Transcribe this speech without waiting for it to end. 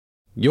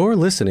You're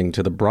listening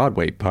to the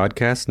Broadway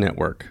Podcast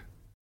Network.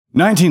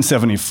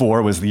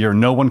 1974 was the year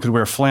no one could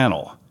wear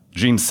flannel.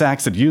 Gene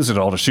Saks had used it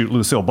all to shoot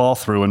Lucille Ball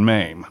through in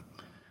Mame.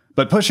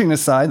 But pushing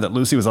aside that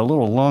Lucy was a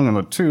little long in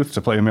the tooth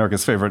to play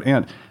America's favorite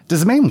aunt,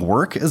 does Mame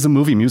work as a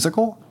movie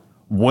musical?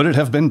 Would it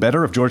have been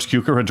better if George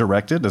Cukor had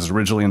directed as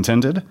originally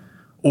intended?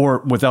 Or,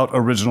 without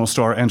original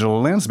star Angela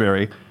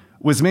Lansbury,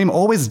 was Mame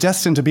always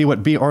destined to be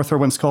what B. Arthur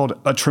once called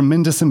a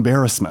tremendous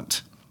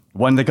embarrassment?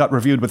 One that got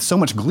reviewed with so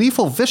much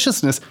gleeful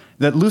viciousness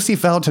that Lucy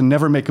vowed to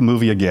never make a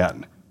movie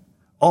again.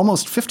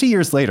 Almost 50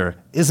 years later,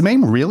 is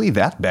Mame really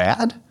that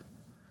bad?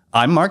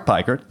 I'm Mark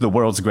Pikert, the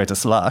world's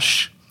greatest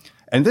lush,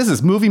 and this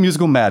is Movie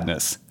Musical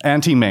Madness,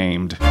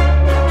 Anti-Maimed.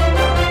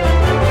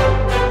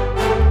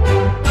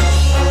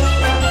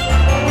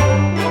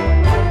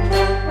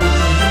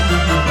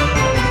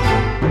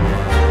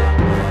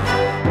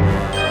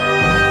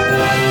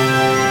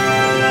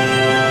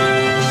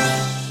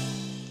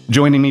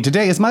 Joining me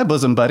today is my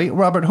bosom buddy,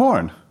 Robert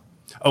Horn.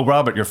 Oh,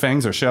 Robert, your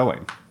fangs are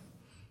showing.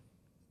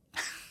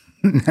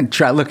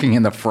 Try looking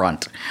in the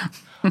front.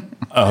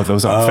 Oh,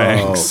 those aren't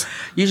fangs.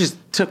 You just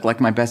took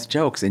like my best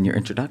jokes in your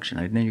introduction.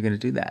 I didn't know you were going to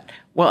do that.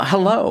 Well,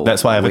 hello.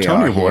 That's why I have a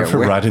Tony Award for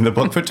writing the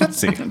book for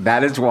Tootsie.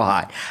 That is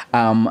why.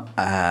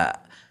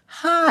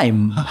 Hi.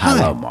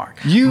 Hello,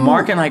 Mark.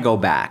 Mark and I go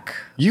back.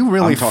 You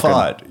really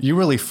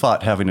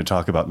fought having to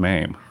talk about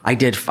Mame. I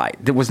did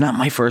fight. That was not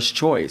my first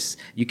choice.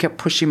 You kept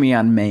pushing me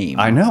on Mame.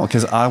 I know,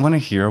 because I want to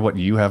hear what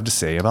you have to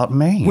say about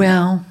Mame.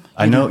 Well,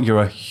 I know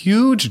you're a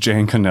huge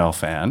Jane Connell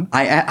fan.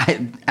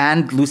 I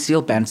and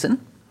Lucille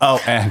Benson.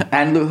 Oh,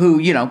 and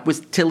who, was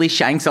Tilly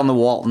Shanks on the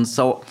Walton.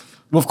 So,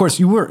 well, of course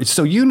you were.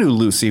 So you knew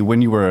Lucy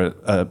when you were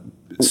a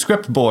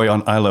script boy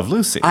on I Love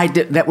Lucy. I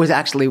did. That was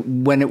actually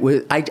when it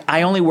was.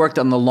 I only worked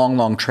on the Long,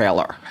 Long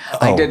Trailer.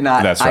 I did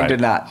not. That's right. I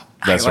did not.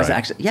 That's right.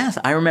 Actually, yes,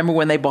 I remember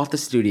when they bought the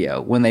studio,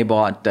 when they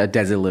bought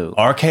Desilu.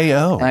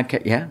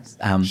 RKO. Yes.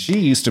 She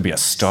used to be a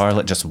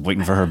starlet, just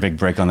waiting for her big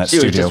break on that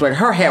studio.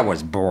 Her hair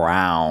was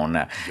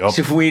brown. Yep.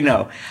 So we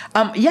know.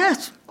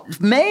 Yes,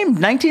 Mame,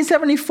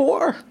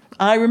 1974.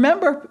 I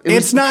remember.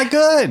 It's not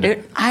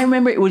good. I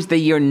remember it was the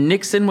year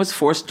Nixon was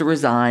forced to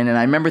resign, and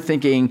I remember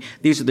thinking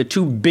these are the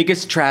two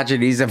biggest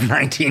tragedies of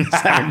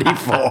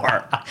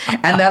 1974,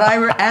 and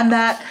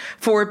that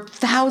for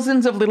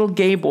thousands of little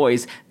gay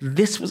boys,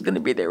 this was going to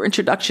be their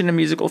introduction to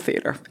musical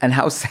theater, and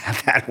how sad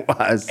that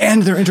was.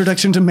 And their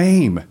introduction to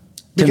Mame.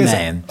 Because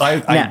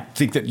I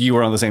think that you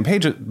are on the same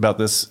page about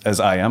this as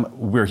I am.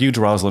 We're huge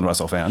Rosalind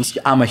Russell fans.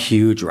 I'm a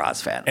huge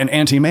Roz fan. And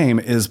Anti-Mame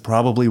is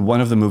probably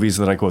one of the movies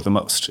that I quote the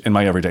most in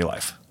my everyday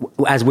life.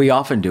 As we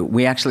often do.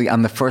 We actually,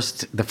 on the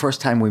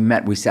first time we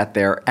met, we sat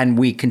there and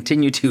we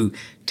continue to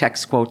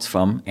text quotes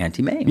from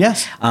Anti-Mame.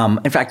 Yes.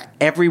 In fact,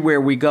 everywhere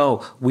we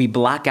go, we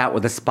black out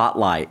with a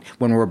spotlight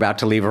when we're about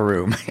to leave a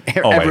room.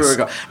 Everywhere we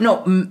go.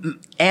 No,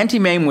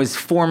 Anti-Mame was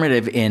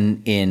formative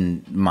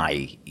in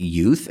my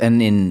youth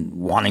and in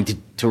wanting to.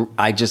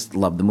 I just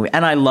loved the movie,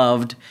 and I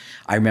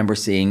remember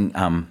seeing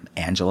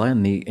Angela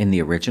in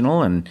the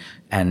original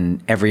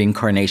and every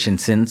incarnation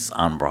since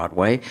on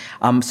Broadway.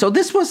 So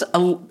this was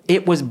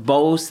it was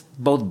both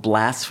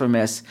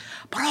blasphemous,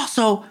 but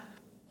also,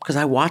 because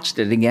I watched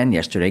it again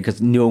yesterday,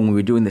 because knowing we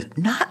were doing this,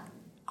 not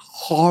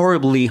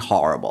horribly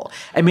horrible.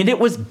 I mean, it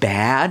was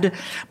bad,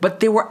 but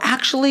there were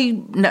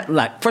actually,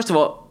 first of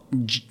all,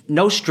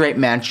 no straight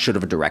man should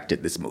have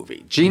directed this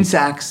movie. Gene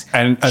Saks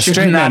and a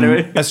straight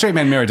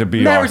man married to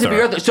B.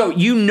 Arthur. So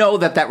you know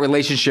that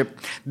relationship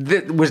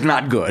was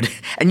not good,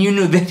 and you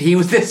knew that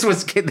this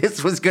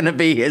was going to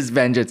be his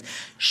vengeance.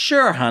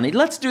 Sure, honey,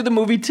 let's do the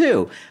movie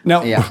too.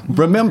 Now,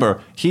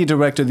 remember, he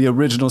directed the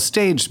original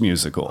staged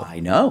musical.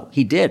 I know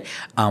he did.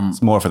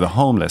 It's more for the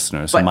home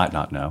listeners who might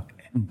not know.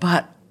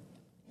 But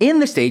in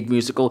the stage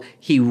musical,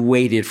 he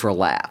waited for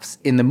laughs.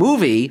 In the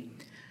movie,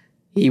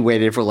 he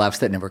waited for laughs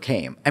that never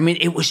came. I mean,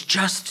 it was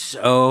just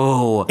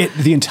so...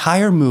 The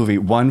entire movie,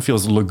 one,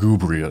 feels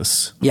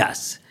lugubrious.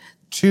 Yes.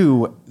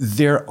 Two,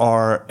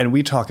 and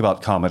we talk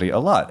about comedy a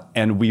lot,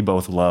 and we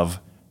both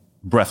love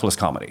breathless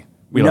comedy.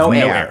 We love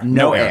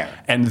no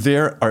air. And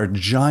there are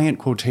giant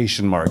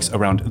quotation marks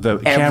around the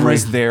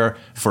camera's there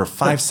for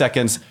 5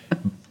 seconds,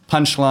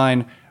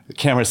 punchline. The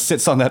camera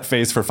sits on that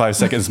face for 5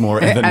 seconds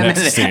more in the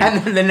next scene.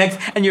 And then the next,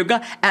 and you're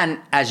gone. And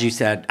as you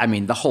said, I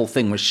mean, the whole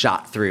thing was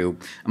shot through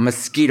a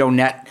mosquito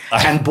net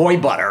and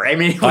boy butter. I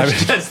mean, it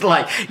was just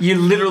like,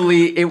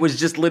 it was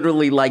just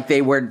literally like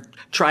they were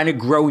trying to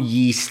grow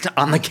yeast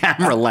on the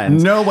camera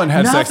lens. No one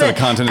had sex at the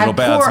Continental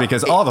Baths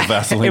because all the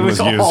Vaseline was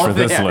used for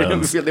this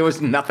lens. There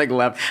was nothing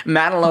left.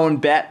 Madelon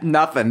Bet,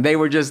 nothing. They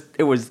were just,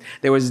 there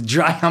was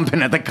dry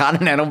humping at the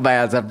Continental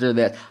Baths after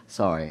that.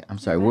 I'm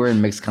sorry. We're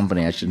in mixed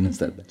company. I shouldn't have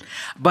said that.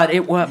 But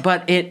it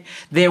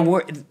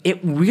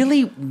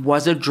really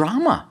was a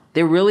drama.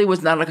 There really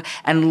was not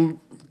and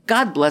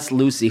God bless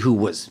Lucy, who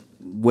was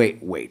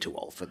way too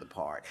old for the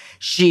part.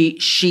 She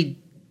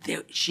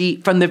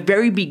from the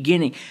very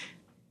beginning,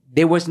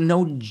 there was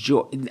no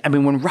joy. I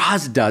mean, when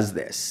Roz does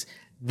this,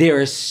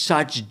 there is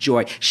such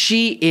joy.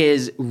 She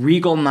is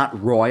regal,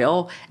 not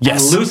royal.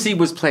 Yes. And Lucy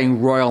was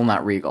playing royal,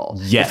 not regal.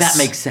 Yes. If that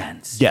makes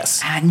sense.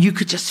 Yes. And you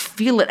could just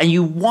feel it, and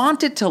you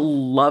wanted to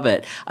love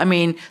it. I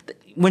mean,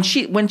 when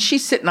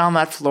she's sitting on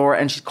that floor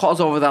and she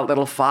calls over that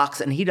little fox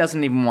and he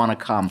doesn't even want to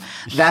come,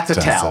 that's a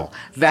tell.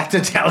 That's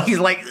a tell. He's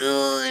like,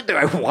 do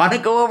I want to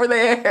go over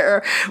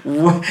there?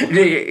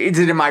 Is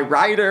it in my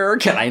rider?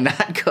 Can I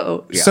not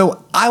go? Yeah.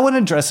 So I want to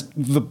address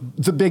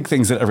the big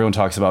things that everyone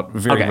talks about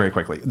very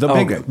quickly.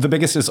 The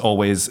biggest is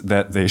always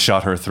that they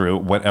shot her through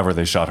whatever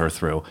they shot her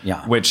through.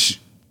 Yeah.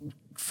 Which,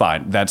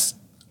 fine, that's...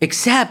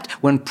 Except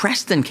when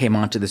Preston came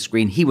onto the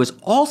screen, he was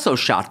also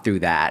shot through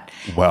that.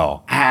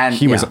 Well, and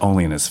he was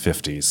only in his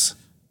 50s.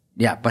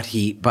 Yeah, but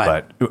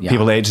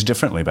people aged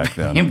differently back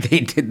then.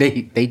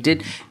 They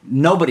did.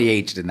 Nobody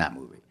aged in that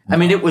movie. No. I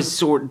mean, it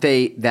was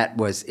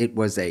it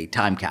was a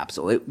time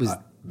capsule. It was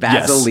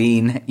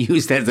Vaseline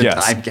used as a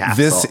time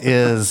capsule. This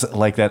is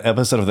like that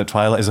episode of The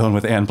Twilight Zone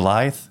with Anne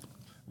Blythe,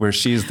 where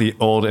she's the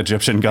old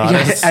Egyptian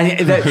goddess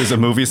who's a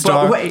movie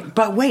star.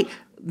 But wait,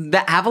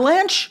 the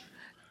avalanche?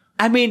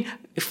 I mean,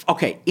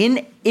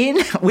 in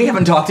we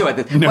haven't talked about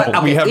this. No,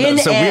 but, we have not.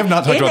 So we have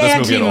not talked about this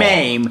movie at all. In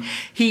Auntie Mame,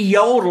 he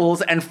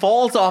yodels and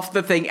falls off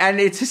the thing, and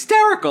it's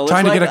hysterical.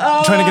 Trying to get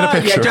a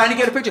picture. Yeah, trying to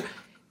get a picture.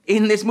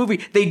 In this movie,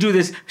 they do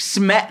this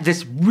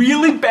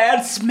really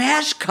bad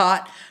smash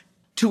cut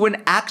to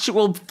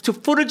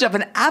footage of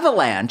an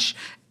avalanche.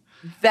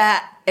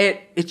 That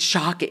it's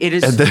shocking.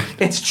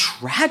 It's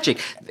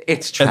tragic.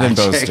 It's tragic. And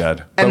then Beau's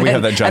dead. But we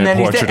have that giant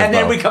portrait of Beau. And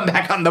then we come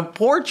back on the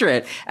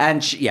portrait,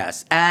 and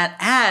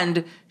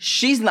and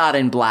she's not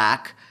in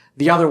black.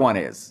 The other one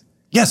is.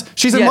 Yes,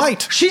 she's in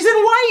white. She's in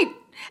white.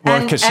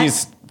 Well,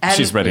 because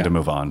she's ready to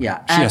move on.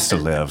 Yeah, she has to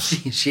live.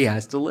 She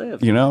has to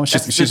live. You know,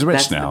 she's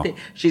rich now.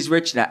 She's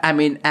rich now. I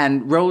mean,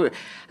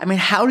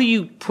 how do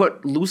you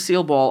put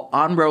Lucille Ball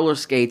on roller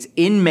skates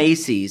in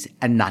Macy's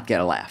and not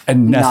get a laugh?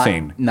 And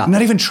nothing.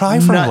 Not even try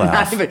for a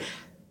laugh. Not even.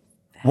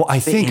 Well, I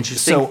think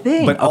so.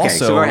 Thing. But okay,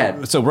 also, so go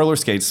ahead. So roller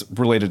skates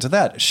related to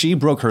that. She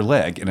broke her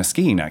leg in a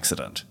skiing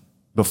accident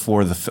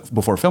before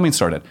filming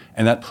started,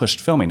 and that pushed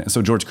filming. And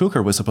so George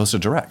Cukor was supposed to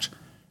direct,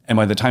 and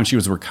by the time she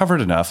was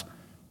recovered enough,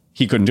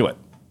 he couldn't do it.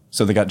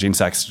 So they got Gene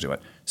Saks to do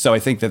it. So I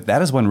think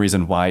that is one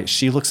reason why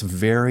she moves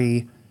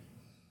very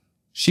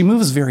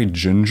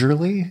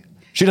gingerly.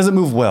 She doesn't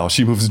move well.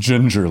 She moves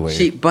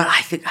gingerly. But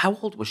I think, how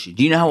old was she?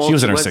 Do you know how old she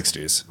was? She was in her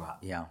 60s.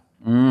 Yeah.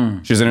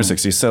 She was in her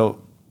 60s.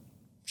 So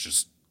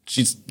she's,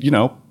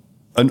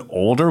 an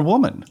older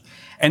woman.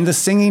 And the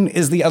singing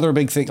is the other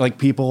big thing. Like,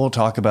 people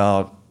talk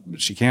about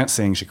she can't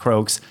sing, she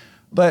croaks.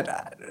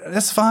 But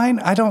that's fine.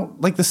 I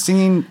don't like the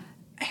singing.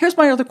 Here's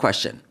my other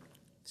question.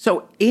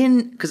 So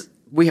because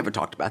we haven't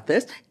talked about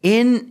this,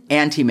 in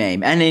Auntie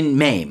Mame and in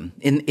Mame,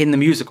 in the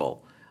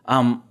musical,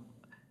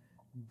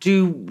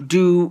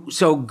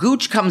 so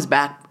Gooch comes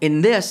back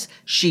in this,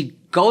 she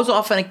goes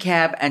off in a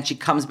cab and she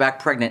comes back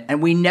pregnant,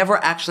 and we never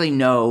actually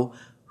know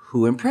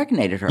who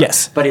impregnated her.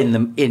 Yes. But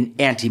in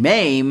Auntie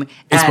Mame,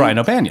 it's Brian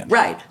O'Banion.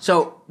 Right.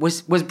 So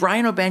was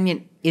Brian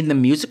O'Banion in the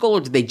musical,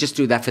 or did they just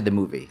do that for the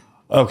movie?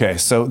 Okay,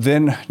 so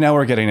then now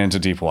we're getting into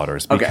deep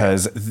waters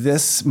because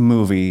this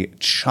movie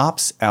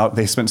chops out.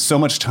 They spent so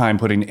much time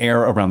putting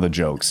air around the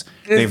jokes.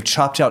 They've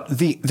chopped out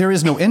there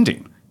is no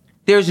ending.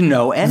 There's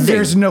no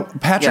ending.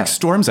 Patrick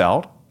storms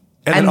out,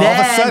 and then all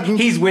of a sudden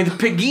he's with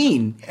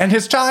Pegeen and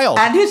his child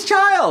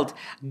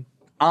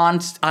on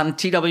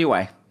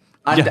TWA.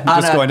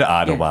 Going to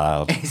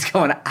Idlewild. He's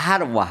going to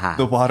Idlewild.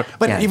 The water,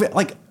 but even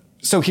like.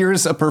 So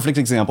here's a perfect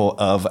example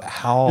of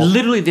how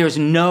literally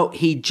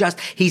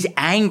he's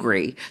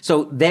angry.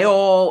 So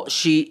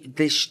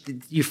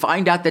you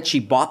find out that she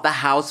bought the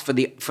house for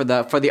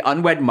the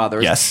unwed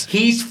mothers. Yes.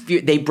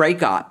 They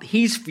break up.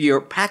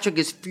 Patrick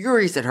is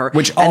furious at her.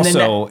 Which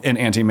also in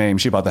Auntie Mame,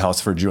 she bought the house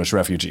for Jewish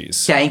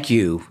refugees. Thank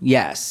you.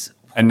 Yes.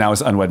 And now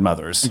it's unwed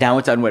mothers.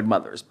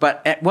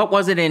 But what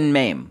was it in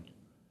Mame?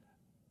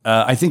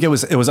 I think it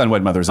was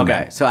unwed mothers.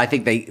 Okay, so I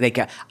think they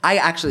I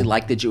actually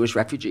like the Jewish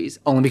refugees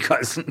only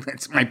because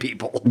it's my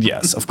people.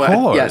 Yes, of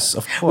course. Yes,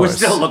 of course. We're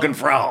still looking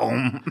for a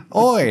home.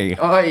 Oi.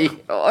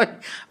 Well,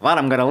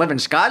 I'm going to live in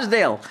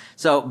Scottsdale.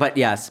 So, but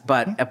that's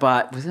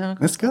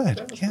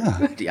good. Yeah.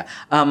 Good, yeah.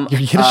 Your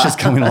Yiddish is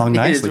coming along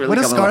nicely. Really what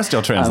does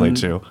Scarsdale translate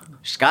to?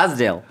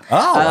 Scottsdale.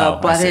 Oh, wow,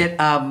 but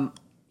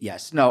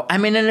yes, no. I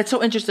mean, and it's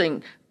so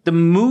interesting. The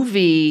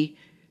movie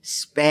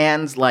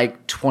spans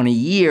like 20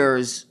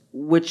 years.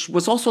 Which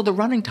was also the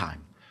running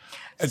time.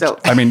 So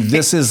I mean,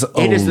 this is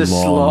it is the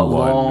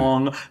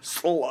long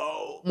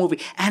slow movie,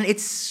 and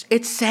it's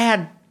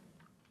sad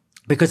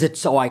because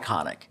it's so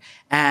iconic,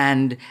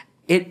 and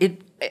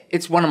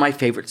it's one of my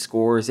favorite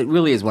scores. It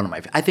really is one of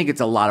my. I think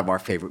it's a lot of our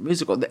favorite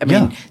musical. I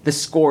mean, the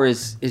score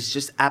is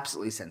just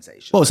absolutely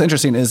sensational. Well, what's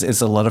interesting is it's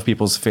a lot of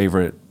people's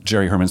favorite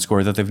Jerry Herman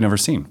score that they've never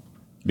seen.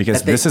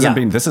 Because this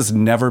has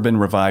never been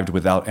revived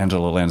without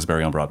Angela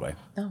Lansbury on Broadway.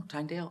 No,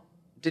 Tyndale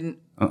didn't.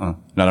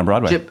 Not on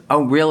Broadway.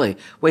 Oh, really?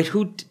 Wait,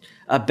 who?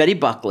 Betty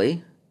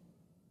Buckley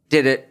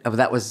did it. Oh,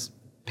 that was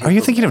Are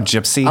you thinking of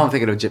Gypsy? I'm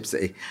thinking of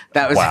Gypsy.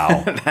 That was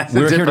Wow. that's a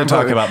We're here to different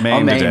talk movie. about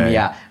Mame today.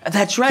 Yeah,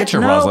 that's right. Get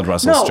your no, Rosalind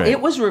Russell no, straight.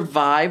 it was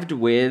revived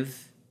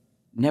with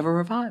never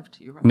revived.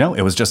 You're right. No,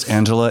 it was just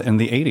Angela in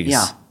the 80s.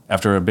 Yeah.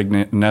 After a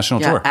big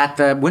national tour. at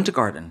the Winter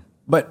Garden.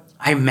 But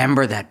I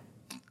remember that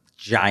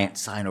giant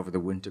sign over the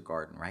Winter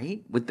Garden,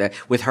 right? With her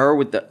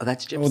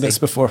that's Gypsy. oh, that's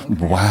before.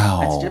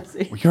 Wow. That's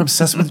Gypsy. You're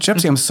obsessed with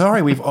Gypsy. I'm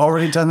sorry. We've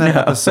already done that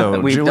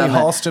episode. We've Julie done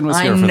that. Halston was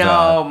here for I that.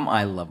 know.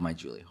 I love my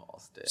Julie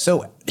Halston.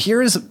 So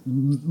here's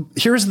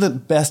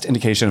the best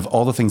indication of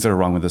all the things that are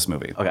wrong with this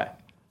movie. Okay.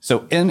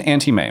 So in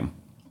Auntie Mame,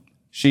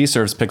 she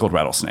serves pickled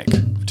rattlesnake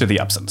to the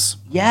Upsons.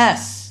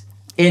 Yes.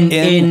 In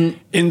the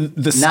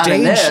not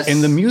in this. stage,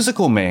 in the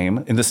musical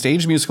Mame, in the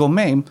stage musical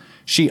Mame,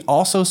 she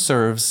also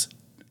serves,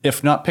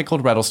 if not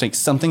pickled rattlesnake,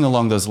 something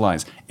along those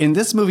lines. In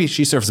this movie,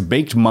 she serves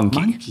baked monkey.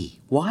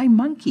 Monkey. Why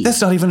monkey?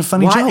 That's not even a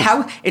funny joke.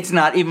 How? It's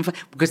not even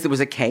because there was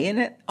a K in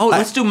it. Oh,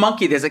 let's do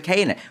monkey. There's a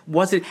K in it.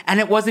 Was it? And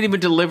it wasn't even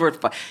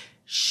delivered.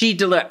 She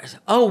delivered.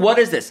 Oh, what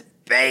is this?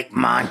 Baked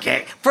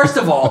monkey. First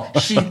of all,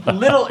 she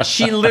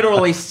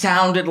literally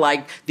sounded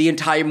like the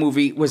entire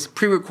movie was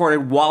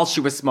pre-recorded while she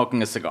was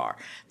smoking a cigar.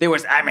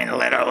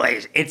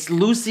 Literally, it's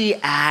Lucy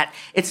at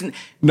it's.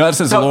 No, it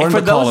says Lauren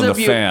for Bacall those in of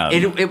the you, fan.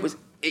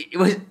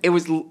 It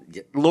was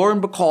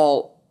Lauren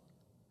Bacall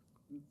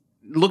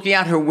looking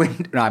out her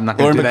window. No, I'm not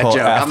going to do that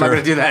joke. I'm not going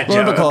to do that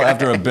Lauren joke. Bacall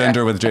after a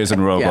bender with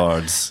Jason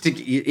Robards.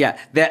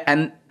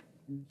 And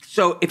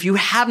so if you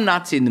have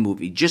not seen the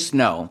movie, just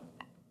know.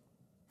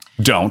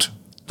 Don't.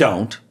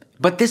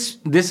 But this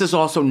is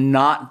also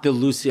not the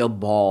Lucille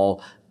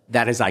Ball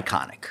that is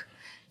iconic.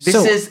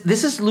 This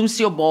is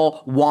Lucille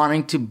Ball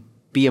wanting to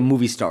be a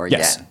movie star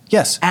again.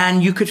 Yes.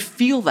 And you could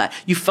feel that.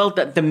 You felt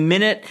that the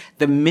minute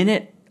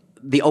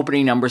the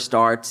opening number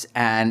starts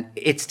and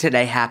It's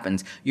Today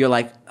happens, you're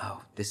like,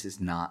 oh, this is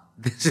not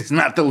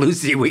the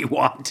Lucy we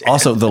wanted.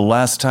 Also, the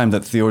last time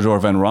that Theodore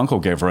Van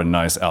Ronkel gave her a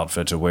nice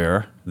outfit to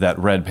wear, that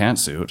red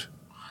pantsuit.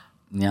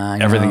 Yeah, I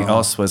know. Everything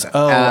else was,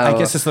 I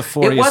guess it's the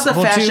 40s. It was a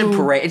fashion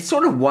parade. It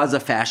sort of was a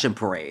fashion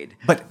parade.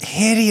 But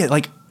hideous.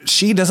 Like,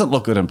 she doesn't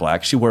look good in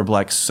black. She wore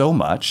black so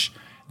much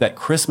that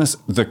Christmas,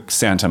 the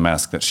Santa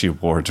mask that she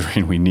wore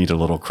during We Need a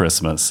Little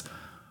Christmas,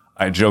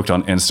 I joked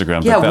on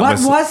Instagram Yeah, that what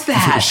was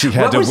that? She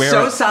had what to was wear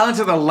so it. Silence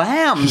of the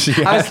Lambs?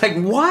 I was like,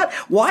 what?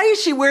 Why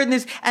is she wearing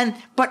this?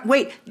 But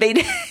wait, they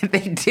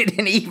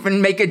didn't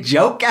even make a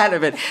joke out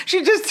of it.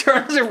 She just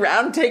turns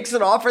around, takes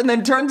it off, and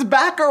then turns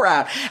back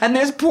around. And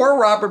there's poor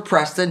Robert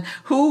Preston,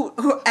 who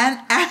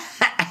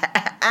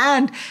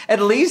and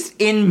at least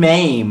in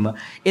Mame,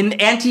 in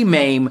Auntie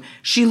Mame,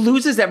 she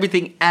loses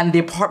everything and the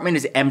apartment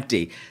is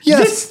empty. Yes.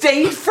 This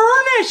stayed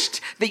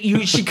furnished.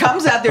 She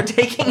comes out, they're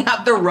taking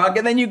out the rug,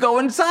 and then you go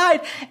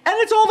inside, and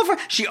it's all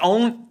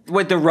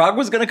the rug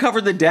was going to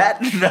cover the debt,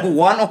 the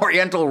one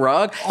Oriental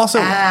rug. Also,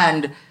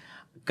 and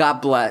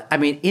God bless. I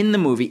mean, in the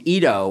movie,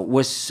 Ito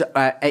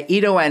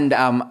and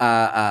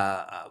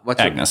what's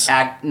Agnes.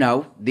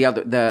 No, the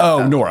other.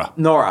 Nora.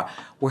 Nora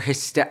were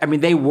hysterical. I mean,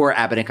 they were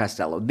Abbott and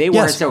Costello. They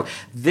were hysterical.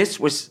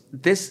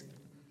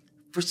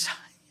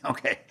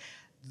 Okay.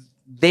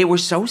 They were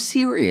so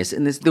serious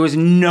in this. There was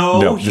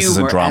no humor this is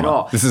a drama. at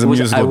all. This is a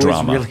musical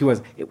drama.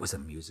 It was a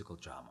musical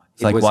drama.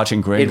 It's like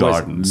watching Grey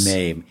Gardens.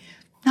 Mame.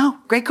 No,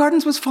 Grey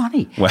Gardens was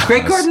funny. Well,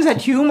 Grey Gardens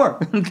had humor.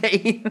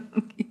 They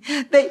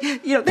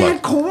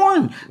had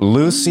corn.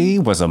 Lucy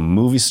was a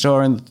movie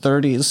star in the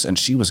 30s, and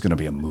she was going to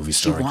be a movie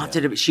star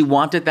again. She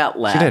wanted that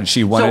laugh. She did.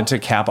 She wanted to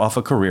cap off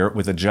a career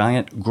with a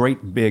giant,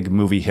 great, big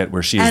movie hit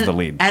where she is the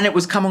lead. And it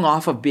was coming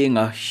off of being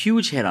a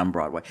huge hit on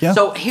Broadway. Yeah.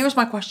 So here's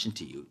my question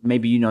to you.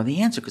 Maybe you know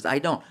the answer because I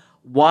don't.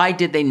 Why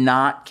did they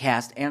not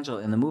cast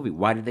Angela in the movie?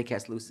 Why did they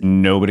cast Lucy?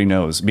 Nobody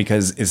knows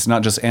because it's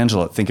not just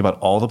Angela. Think about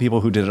all the people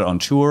who did it on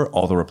tour,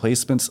 all the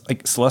replacements.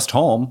 Like Celeste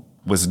Holm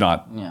was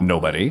not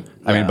nobody.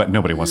 I mean, but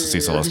nobody wants to see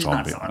Celeste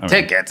Holm.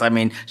 Tickets. I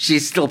mean,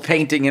 she's still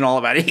painting in All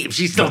About Eve.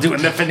 She's still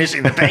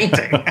finishing the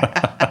painting.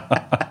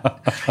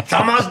 It's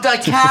almost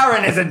done.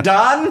 Karen, is it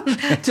done?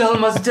 It's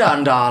almost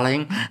done,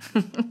 darling.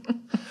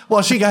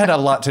 Well, she had a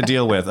lot to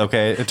deal with,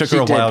 okay? It took her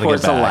a while to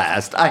get back.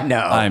 Celeste. I know.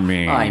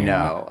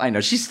 I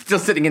know. She's still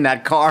sitting in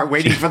that car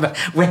waiting for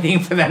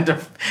them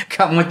to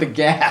come with the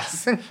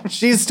gas.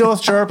 She's still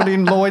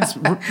sharpening Lloyd's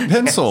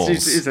pencils.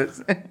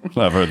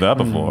 I've heard that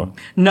before.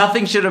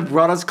 Nothing should have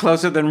brought us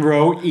closer than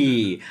row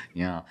E.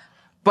 Yeah.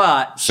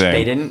 But Same.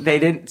 they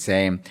didn't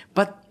same.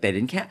 But they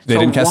didn't cast. They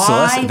didn't cast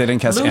Celeste. They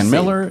didn't cast Lucy? Ann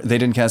Miller. They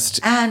didn't cast.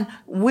 And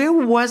where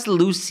was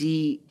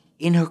Lucy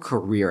in her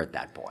career at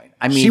that point?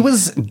 I mean, she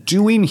was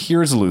doing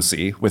Here's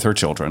Lucy with her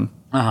children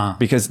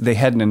because they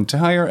had an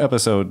entire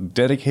episode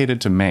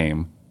dedicated to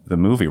Mame, the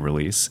movie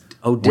release.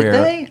 Oh, did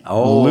they?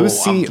 Oh,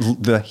 Lucy,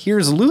 the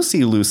Here's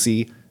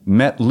Lucy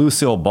met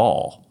Lucille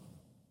Ball.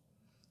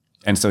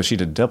 And so she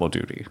did double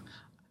duty.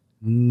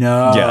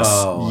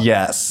 No.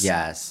 Yes.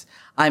 Yes.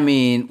 I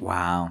mean,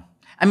 wow.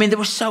 I mean, there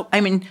was so,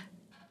 I mean,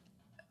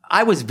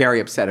 I was very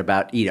upset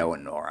about Ito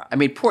and Nora. I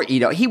mean, poor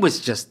Ito. He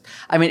was just.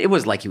 I mean, it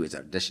was like he was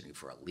auditioning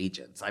for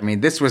Allegiance. I mean,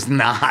 this was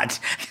not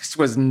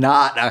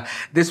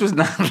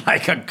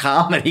like a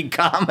comedy.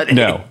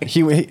 No,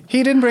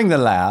 he didn't bring the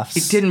laughs.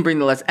 He didn't bring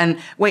the laughs. And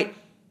wait,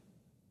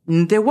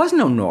 there was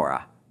no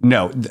Nora.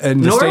 No,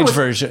 in the stage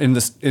version,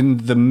 in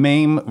the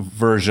MAME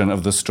version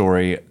of the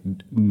story,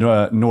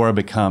 Nora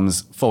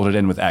becomes folded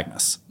in with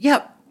Agnes.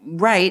 Yep.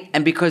 Right,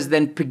 and because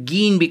then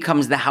Pegeen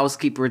becomes the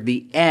housekeeper at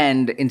the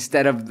end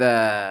instead of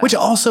the... Which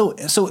also,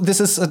 so this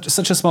is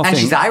such a small thing. And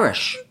she's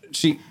Irish.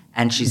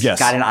 And she's yes.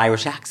 got an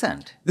Irish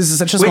accent. This is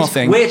such a small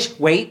thing. Which,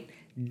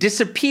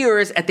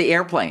 disappears at the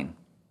airplane.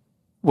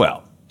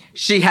 Well...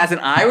 She has an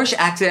Irish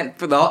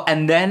accent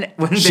and then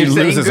when she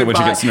loses goodbye, it when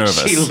she gets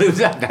nervous. She loses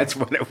it. That's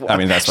what it was. I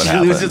mean, that's what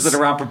happens. She loses it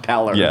around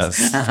propellers.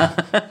 Yes.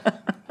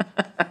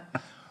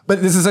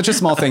 But this is such a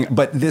small thing,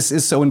 but this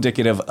is so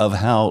indicative of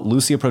how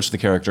Lucy approached the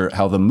character,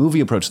 how the movie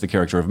approached the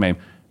character of Mame,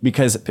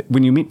 because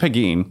when you meet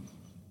Pegeen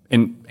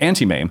in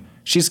Anti-Mame,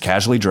 she's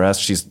casually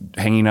dressed, she's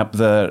hanging up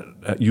the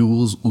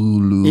Yule's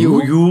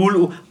Ulu.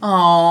 Yule.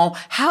 Oh,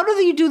 how do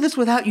you do this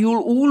without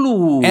Yule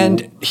Ulu?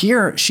 And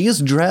here, she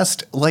is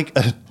dressed like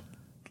a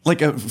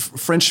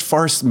French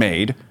farce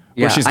maid.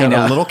 Where she's got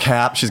a little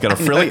cap, she's got a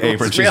frilly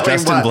apron, she's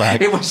dressed in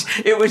black. It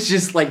was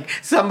just like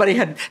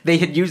they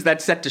had used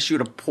that set to shoot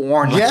a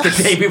porn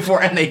the day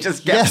before, and they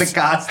just get the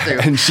costume.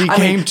 And she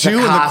came in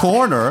the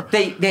corner.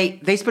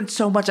 They spent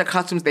so much on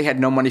costumes they had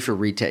no money for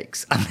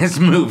retakes on this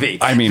movie.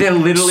 I mean, there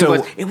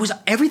literally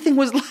everything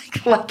was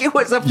like it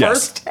was a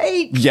first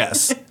take.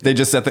 Yes, they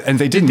just set and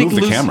they didn't move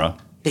the camera.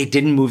 They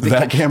didn't move the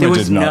camera. That camera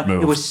did not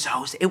move.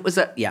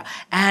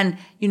 And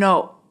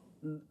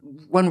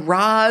when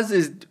Roz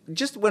is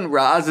when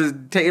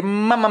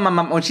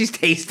she's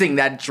tasting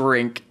that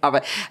drink of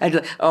it, and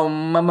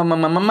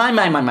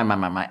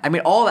my. I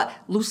mean, all that.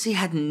 Lucy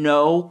had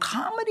no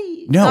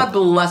comedy. No, God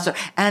bless her.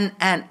 And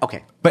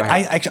okay, but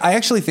I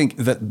actually think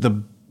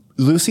that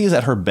Lucy is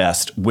at her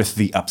best with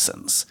the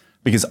Upsons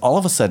because all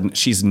of a sudden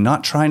she's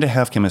not trying to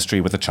have chemistry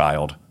with a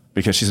child.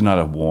 Because she's not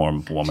a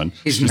warm woman.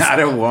 She's not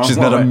a warm woman. She's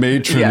not a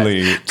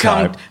matronly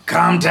type.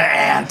 Come to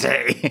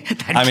Auntie.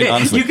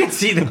 Honestly. You could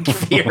see the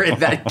fear in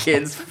that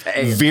kid's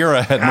face.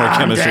 Vera had more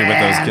chemistry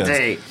with those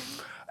kids.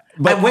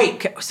 But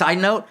wait, side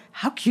note,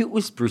 how cute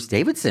was Bruce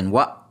Davidson?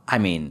 Oh,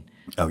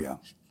 yeah.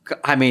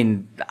 I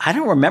mean, I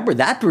don't remember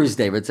that Bruce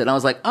Davidson. I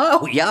was like,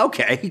 oh, yeah,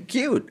 okay,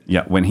 cute.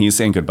 Yeah, when he's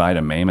saying goodbye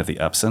to Mame at the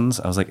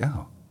Upsons, I was like,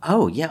 oh.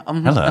 Oh, yeah.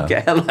 Hello.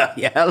 Okay, hello.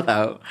 Yeah,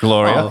 hello.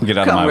 Gloria, get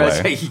out of my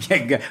way.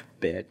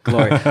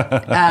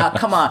 Gloria.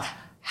 Come on.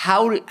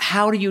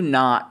 How do you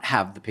not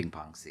have the ping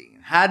pong scene?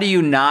 How do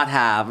you not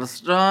have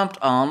stomped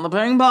on the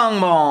ping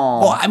pong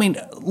ball? Well, I mean,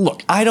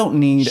 look, I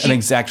don't need an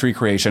exact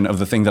recreation of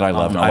the thing that I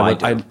loved.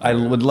 I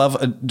would love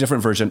a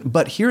different version.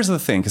 But here's the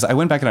thing, because I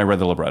went back and I read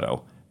the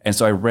libretto. And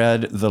so I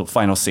read the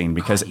final scene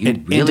because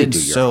it really ended do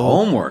your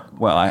homework.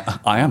 Well,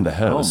 I am the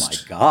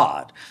host. Oh, my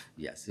God.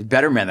 Yes,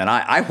 better man than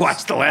I. I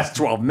watched the last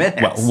 12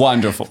 minutes. Well,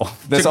 wonderful.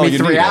 That's all you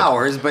took me 3 needed.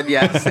 hours, but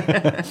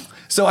yes.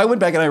 So I went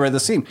back and I read the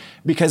scene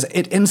because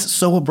it ends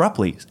so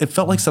abruptly. It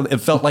felt like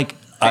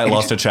I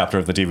lost a chapter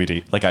of the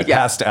DVD. Like I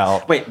passed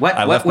out. Wait, what?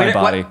 I left my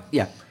body. What?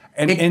 Yeah.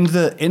 And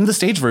in the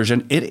stage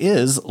version, it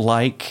is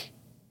like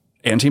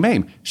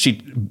Anti-Mame.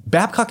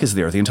 Babcock is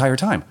there the entire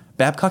time.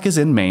 Babcock is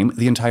in Mame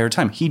the entire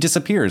time. He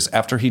disappears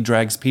after he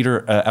drags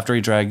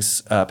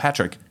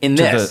Patrick in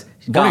to this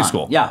the boarding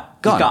school. Yeah,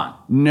 gone. He's gone.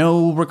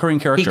 No recurring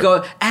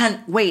character.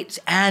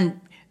 And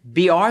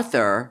B.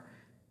 Arthur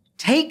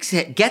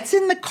gets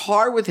in the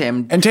car with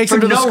him and takes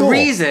him to the school.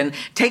 Reason,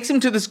 takes him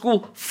to the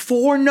school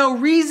for no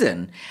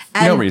reason.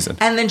 No reason.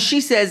 And then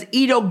she says,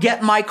 Ito,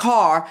 get my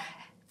car.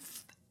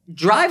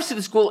 Drives to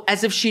the school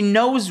as if she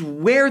knows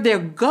where they're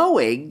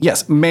going.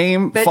 Yes,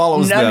 Mame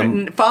follows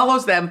them.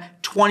 Follows them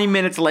 20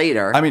 minutes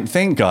later. I mean,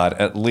 thank God,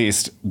 at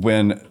least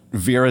when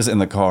Vera's in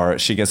the car,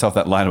 she gets off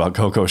that line about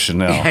Coco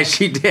Chanel. Yeah,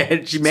 she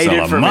did. She made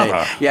it for me.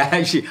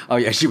 Yeah, she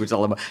would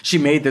sell them. She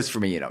made this for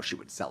me. She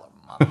would sell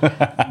them.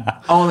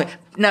 Only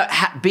now,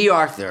 B.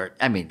 Arthur.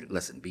 I mean,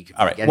 listen.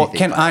 All right. Well,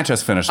 can I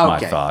just finish my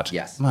thought?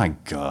 Yes. My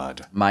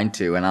God. Mine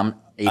too, and I'm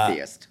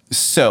atheist.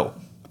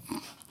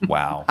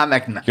 Wow. I'm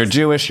agnostic. You're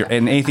Jewish, you're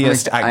an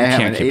atheist. I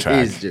can't keep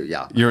track. Jew,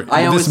 yeah.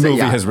 This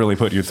movie has really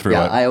put you through it.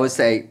 I always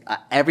say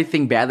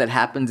everything bad that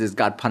happens is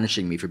God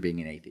punishing me for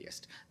being an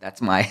atheist. That's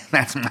my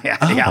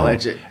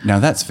ideology. Now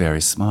that's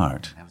very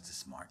smart. That was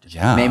smart.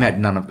 Yeah. Mame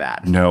had none of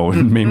that. No,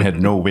 Mame had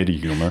no witty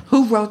humor.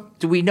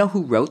 Do we know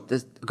who wrote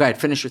this? Go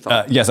ahead, finish your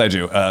thought. Yes, I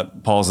do.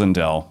 Paul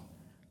Zindel.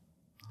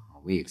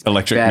 We expect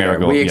Electric better.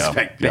 Miracle. We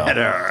expect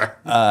better.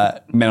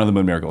 Man on the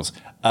Moon Miracles.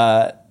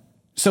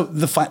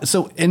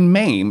 So in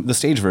Mame, the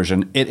stage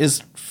version, it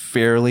is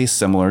fairly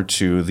similar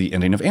to the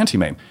ending of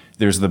Anti-Mame.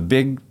 There's the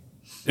big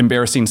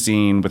embarrassing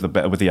scene with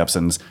the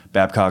Upsons.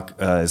 Babcock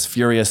is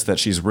furious that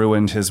she's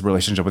ruined his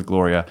relationship with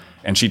Gloria,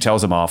 and she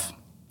tells him off.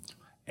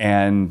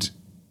 And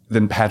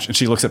then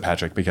she looks at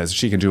Patrick because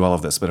she can do all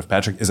of this, but if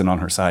Patrick isn't on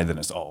her side, then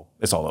it's all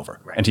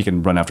over, right. And he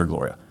can run after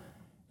Gloria.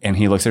 And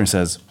he looks at her and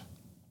says,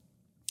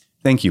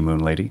 "Thank you, Moon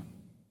Lady.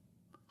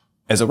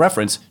 as a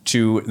reference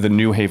to the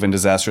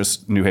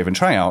disastrous New Haven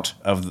tryout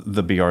of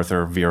the B.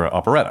 Arthur Vera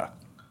operetta.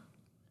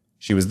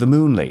 She was the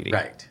Moon Lady.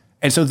 Right.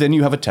 And so then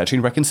you have a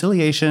touching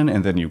reconciliation,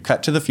 and then you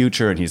cut to the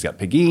future, and he's got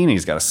Pegeen, and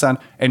he's got a son.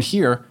 And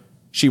here,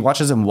 she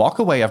watches him walk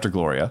away after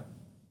Gloria,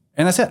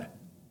 and that's it.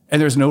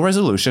 And there's no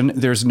resolution.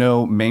 There's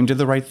no Mame did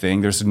the right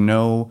thing. There's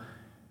no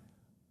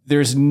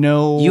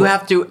You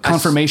have to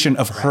confirmation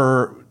of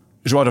her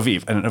joie de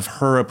vivre and of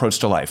her approach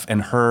to life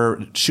and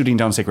her shooting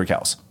down sacred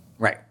cows.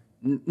 Right.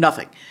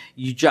 Nothing.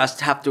 You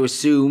just have to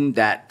assume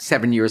that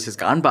 7 years has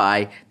gone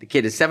by. The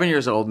kid is 7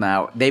 years old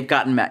now. They've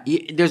gotten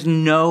there's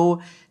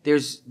no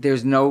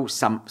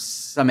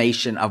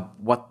summation of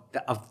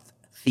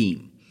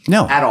theme.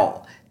 No. At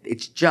all.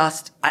 It's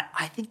just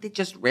I think they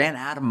just ran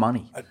out of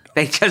money.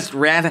 They just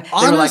ran. They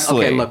Honestly, were like,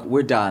 okay, look,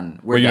 we're done.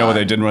 You know what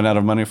they didn't run out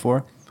of money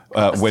for?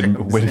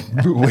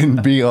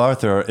 When B.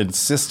 Arthur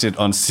insisted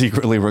on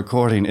secretly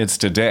recording "It's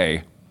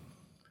Today"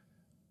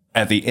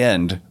 at the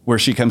end, where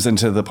she comes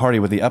into the party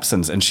with the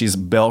Upsons and she's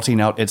belting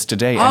out "It's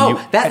Today."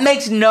 That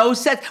makes no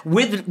sense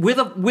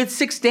with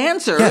 6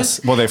 dancers.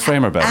 Yes, well, they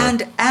frame her better.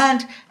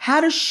 And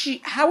how is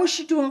she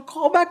doing a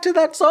callback to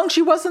that song?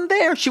 She wasn't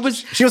there. She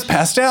was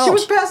passed out. She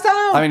was passed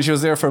out. I mean, she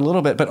was there for a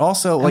little bit, but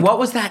also like, and what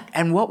was that?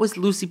 And what was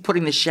Lucy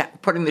putting the shower?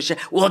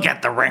 We'll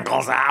get the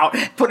wrinkles out.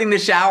 Putting the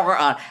shower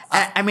on.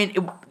 I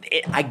mean,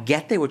 I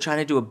get they were trying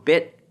to do a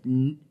bit.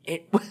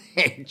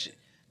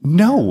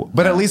 No,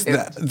 but at least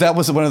that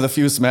was one of the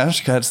few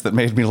smash cuts that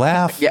made me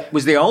laugh. Yeah, it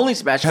was the only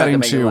smash cut that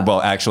made me laugh.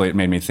 Well, actually, it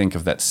made me think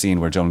of that scene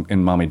where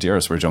in Mommy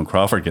Dearest, where Joan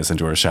Crawford gets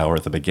into her shower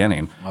at the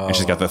beginning, and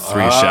she's got the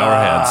 3 shower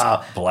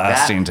heads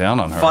blasting down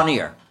on her.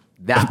 Funnier.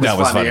 That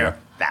was funnier.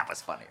 That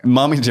was funnier.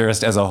 Mommy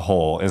Dearest as a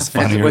whole is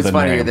funnier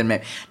than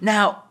Mame.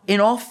 Now, in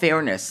all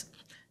fairness,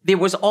 there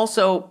was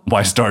also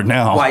Why Start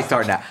Now?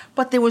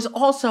 But there was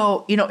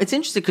also, it's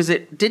interesting because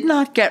it did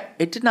not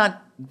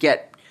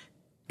get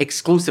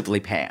exclusively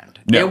panned.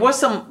 No.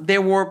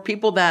 There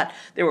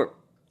were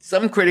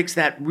some critics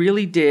that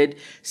really did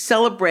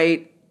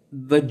celebrate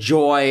the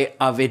joy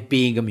of it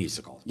being a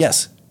musical.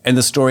 Yes. And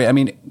the story, I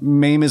mean,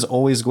 Mame is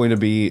always going to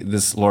be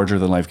this larger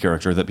than life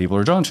character that people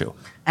are drawn to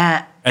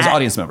as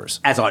audience members.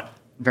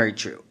 Very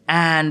true.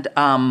 And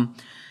I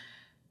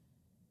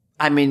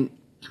mean,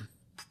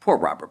 poor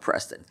Robert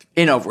Preston,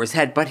 in over his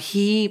head, but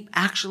he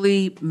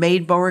actually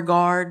made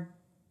Beauregard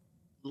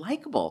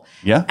likable.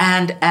 Yeah.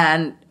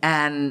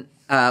 And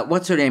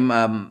what's her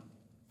name?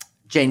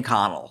 Jane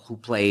Connell, who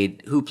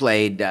played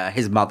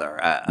his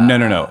mother.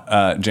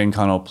 No. Jane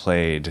Connell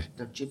played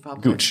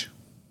Gooch.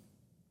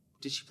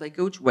 Did she play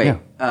Gooch? Wait.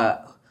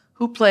 Yeah.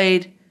 Who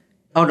played?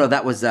 Oh no,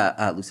 that was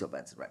Lucille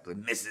Benson, right?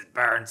 Mrs.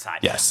 Burnside.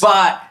 Yes.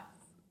 But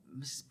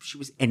she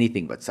was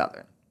anything but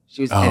Southern.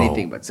 She was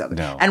anything but Southern.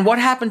 No. And what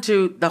happened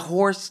to the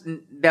horse?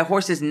 The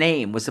horse's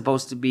name was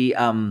supposed to be.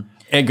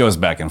 It goes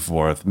back and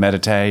forth.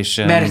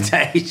 Meditation,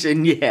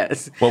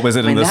 yes. What was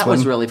it in this that one?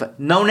 was really fun.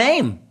 No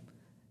name.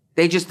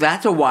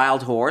 That's a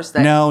wild horse.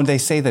 No, they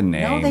say the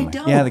name. No, they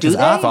don't. Yeah, because Do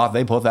they? I thought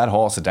they put that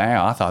horse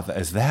down. I thought,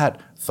 is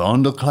that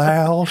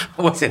Thundercloud?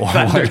 Was it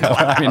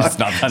Thundercloud? I mean, it's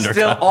not Thundercloud.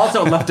 Still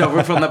also left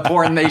over from the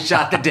porn they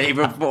shot the day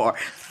before.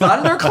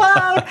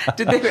 Thundercloud?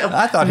 Did they?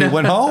 I thought he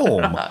went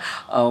home.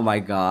 Oh my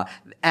God!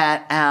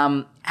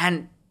 And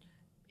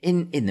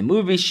in the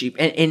movie,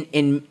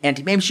 in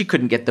Auntie Mame, she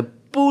couldn't get the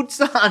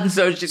boots on,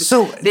 there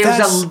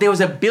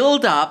was a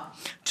build up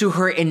to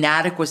her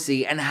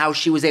inadequacy and how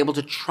she was able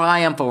to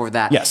triumph over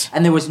that. Yes.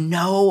 And there was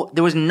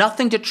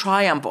nothing to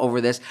triumph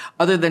over this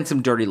other than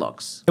some dirty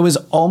looks. It was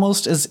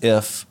almost as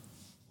if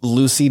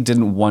Lucy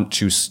didn't want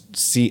to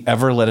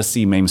let us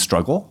see Mame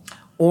struggle.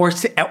 Or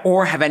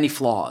have any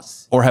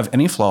flaws.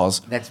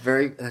 That's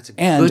a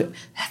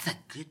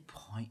good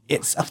point.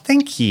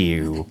 Thank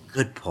you.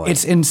 Good point.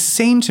 It's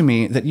insane to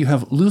me that you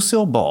have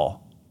Lucille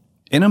Ball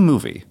in a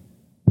movie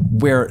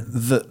where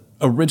the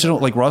original,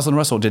 like Rosalind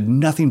Russell, did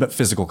nothing but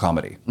physical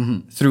comedy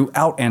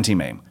throughout Auntie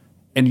Mame.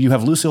 And you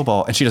have Lucille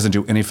Ball, and she doesn't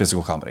do any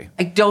physical comedy.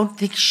 I don't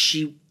think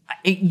you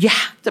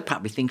have to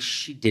probably think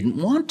she didn't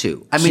want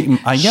to. I mean,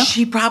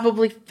 she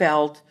probably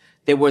felt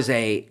there was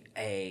a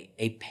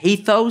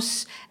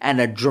pathos and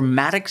a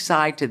dramatic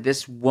side to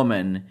this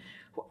woman.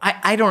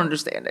 I don't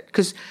understand it.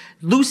 Because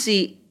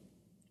Lucy,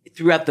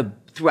 throughout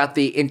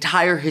the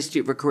entire history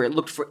of her career,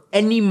 looked for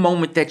any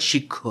moment that she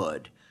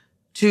could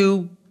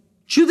to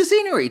chew the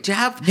scenery,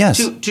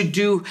 to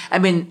do. I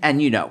mean,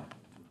 and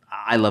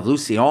I love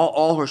Lucy.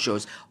 All her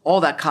shows,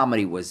 all that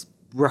comedy was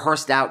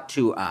rehearsed out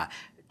to a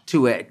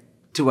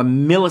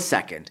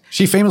millisecond.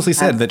 She famously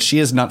said that she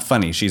is not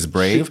funny. She's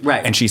brave,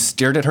 right? And she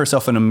stared at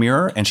herself in a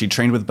mirror, and she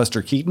trained with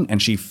Buster Keaton,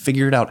 and she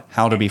figured out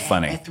how to be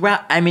funny.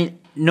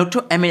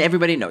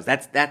 Everybody knows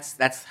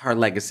that's her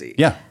legacy.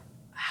 Yeah.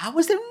 How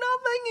was there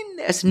nothing in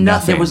this?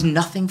 Nothing. There was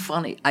nothing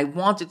funny. I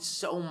wanted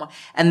so much,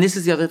 and this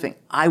is the other thing.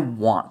 I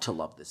want to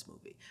love this movie.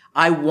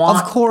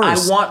 Of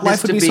course.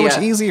 Life would be so much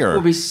easier. It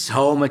would be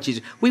so much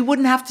easier. We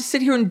wouldn't have to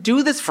sit here and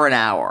do this for an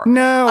hour.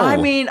 No. I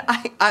mean,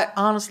 I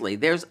honestly,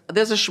 there's a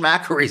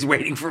schmackeries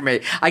waiting for me.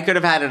 I could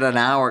have had it an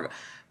hour.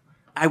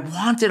 I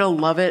wanted to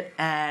love it,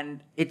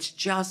 and it's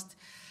just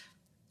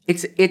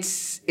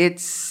It's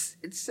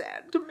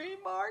sad to me,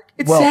 Mark.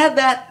 It's sad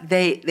that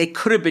they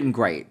could have been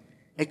great.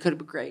 It could have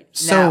been great.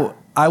 So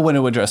I want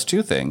to address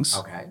two things.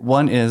 Okay.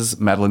 One is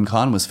Madeline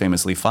Kahn was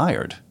famously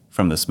fired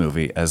from this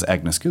movie as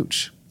Agnes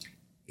Gooch.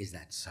 Is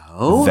that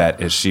so?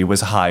 That is, she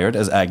was hired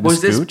as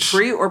Agnes Gooch. Was this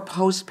pre or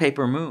post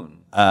Paper Moon?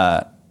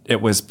 It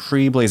was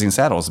pre-Blazing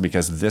Saddles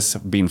because this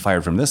being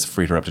fired from this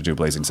freed her up to do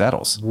Blazing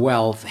Saddles.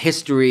 Well,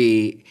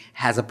 history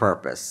has a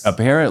purpose.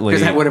 Apparently.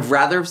 Because I would have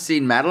rather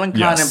seen Madeline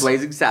Kahn Yes. in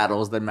Blazing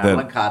Saddles than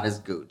Madeline Kahn as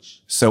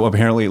Gooch. So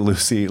apparently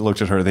Lucy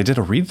looked at her. They did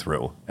a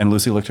read-through. And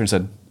Lucy looked at her and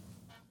said,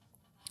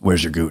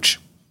 "Where's your Gooch?"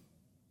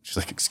 She's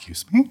like,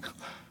 "Excuse me?"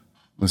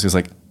 Lucy's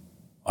like,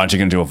 "Aren't you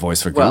going to do a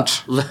voice for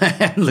Gooch?"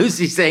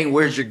 Lucy saying,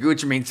 "Where's your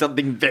Gooch?" means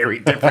something very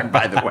different,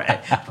 by the way.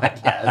 But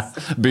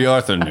yes. B.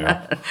 Arthur knew.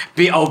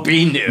 B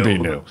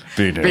knew.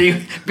 B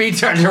knew. B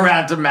turned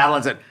around to Madeline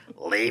and said,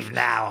 "Leave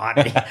now,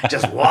 honey.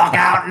 Just walk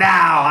out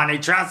now, honey.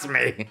 Trust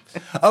me."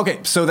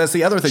 Okay, so that's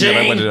the other thing that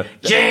I wanted to...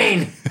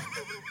 Jane!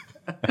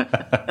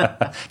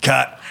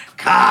 Cut.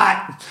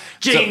 Cut!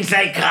 Jane,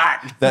 say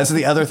cut! That's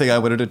the other thing I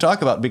wanted to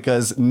talk about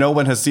because no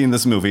one has seen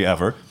this movie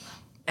ever.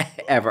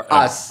 Ever.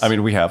 Us. I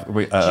mean, we have.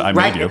 I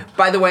made you.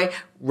 By the way,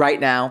 right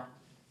now,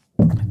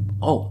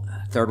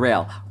 third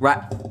rail.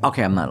 Right.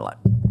 Okay, I'm not allowed.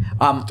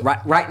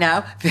 Right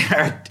now,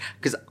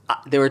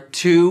 there are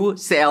 2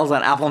 sales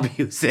on Apple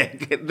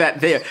Music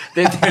that they're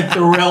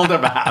thrilled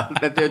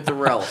about. That they're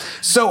thrilled.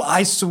 So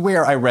I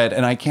swear I read,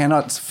 and I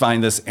cannot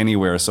find this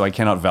anywhere, so I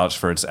cannot vouch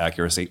for its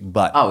accuracy.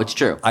 But it's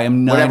true. I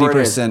am Whatever it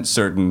 90%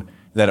 certain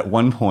that at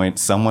one point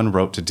someone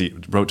wrote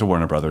to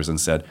Warner Brothers and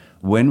said,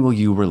 "When will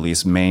you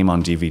release MAME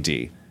on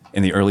DVD?"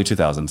 in the early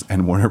 2000s,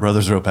 and Warner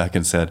Brothers wrote back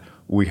and said,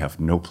 "We have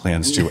no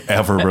plans to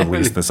ever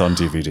release this on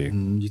DVD."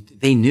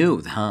 They knew,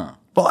 huh?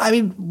 Well, I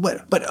mean,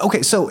 but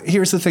okay, so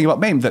here's the thing about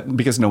MAME, that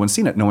because no one's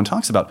seen it, no one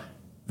talks about,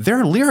 there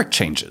are lyric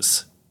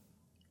changes.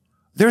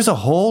 There's a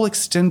whole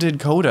extended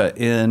coda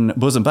in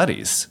Bosom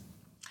Buddies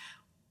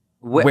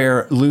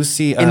where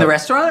Lucy... in the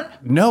restaurant?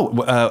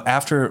 No,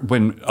 after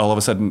when all of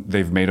a sudden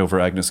they've made over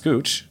Agnes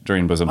Gooch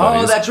during Bosom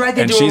Buddies. Oh, that's right,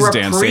 they and do a she's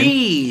reprise.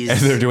 dancing, and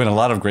they're doing a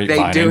lot of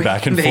grapevining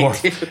back and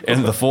forth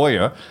in the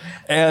foyer.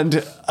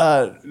 And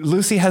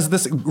Lucy has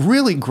this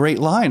really great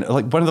line,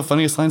 like one of the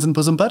funniest lines in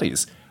Bosom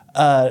Buddies.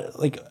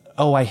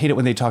 I hate it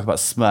when they talk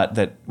about smut,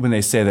 that when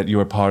they say that you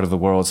are part of the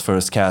world's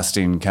first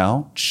casting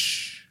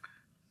couch.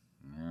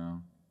 Yeah.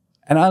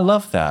 And I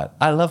love that.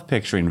 I love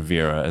picturing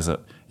Vera as a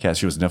cat.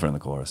 She was never in the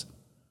chorus.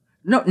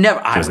 No, never.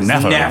 I was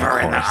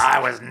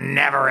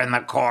never in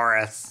the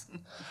chorus.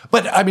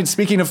 But I mean,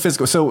 speaking of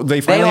physical, so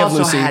they finally have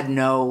Lucy. They also had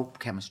no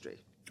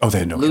chemistry. Oh, they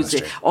had no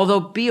chemistry.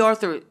 Although B.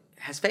 Arthur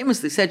has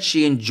famously said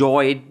she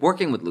enjoyed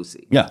working with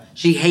Lucy. Yeah.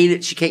 She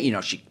hated,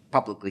 she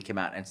publicly came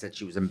out and said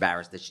she was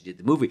embarrassed that she did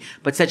the movie,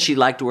 but said she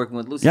liked working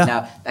with Lucy. Yeah.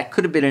 Now, that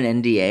could have been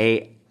an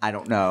NDA. I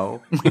don't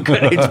know.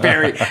 It's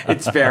very,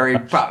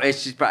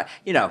 she's probably,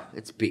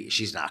 it's B.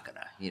 She's not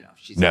gonna,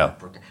 she's No.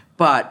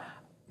 But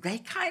they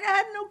kind of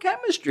had no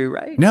chemistry,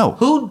 right? No.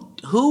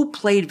 Who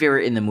played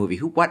Vera in the movie?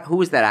 Who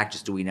was that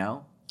actress? Do we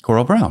know?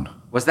 Coral Brown.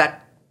 Was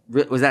that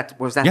Yeah.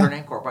 her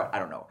name? Coral Brown? I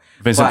don't know.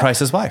 Vincent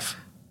Price's wife.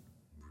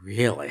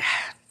 Really?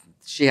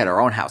 She had her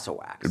own house of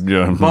wax.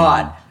 Yeah.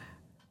 But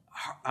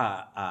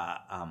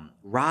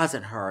Roz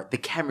and her, the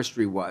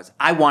chemistry was,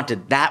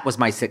 that was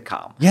my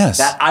sitcom. Yes.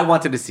 I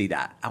wanted to see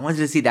that. I wanted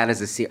to see that as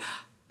a series.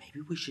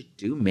 Maybe we should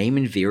do Mame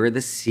and Vera,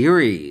 the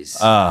series.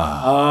 This is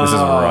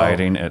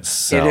writing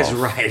itself. It is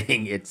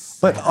writing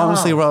itself. But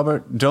honestly,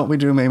 Robert, don't we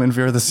do Mame and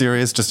Vera, the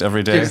series, just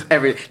every day?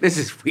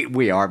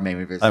 We are Mame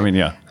and Vera. I mean,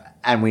 yeah.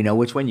 And we know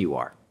which one you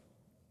are.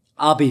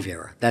 I'll be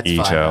Vera. That's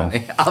Ito.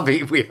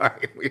 fine. We are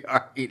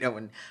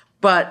Ito.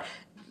 But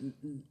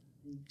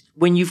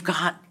when you've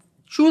got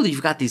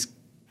these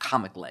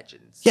comic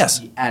legends.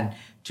 Yes. And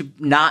to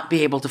not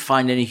be able to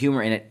find any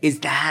humor in it, is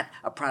that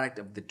a product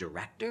of the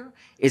director?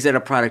 Is it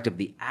a product of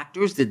the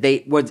actors?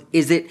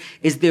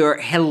 Is there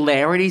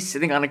hilarity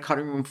sitting on a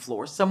cutting room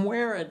floor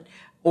somewhere?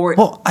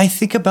 Well, I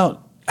think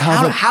about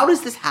how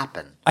does this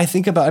happen?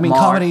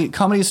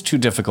 Comedy is too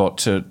difficult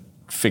to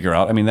figure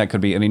out. I mean, that could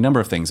be any number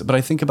of things. But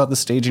I think about the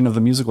staging of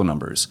the musical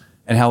numbers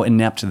and how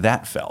inept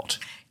that felt.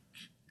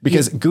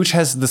 Because Gooch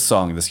has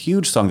this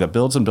huge song that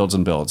builds and builds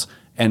and builds.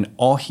 And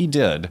all he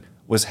did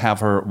was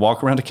have her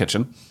walk around a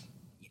kitchen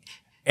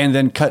and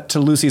then cut to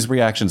Lucy's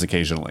reactions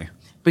occasionally.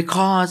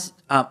 Because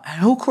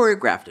who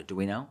choreographed it? Do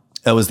we know?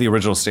 That was the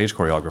original stage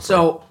choreographer.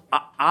 So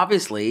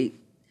obviously,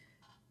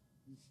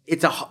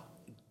 it's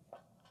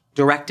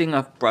directing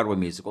a Broadway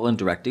musical and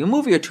directing a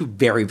movie are 2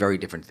 very, very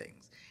different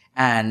things.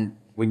 And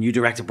when you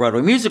direct a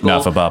Broadway musical,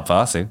 not for Bob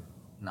Fosse.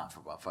 Not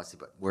for Bob Fosse,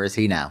 but where is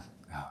he now?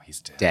 Oh, he's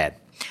dead. Dead.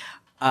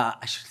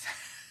 I should say.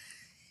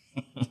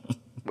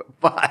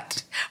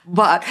 But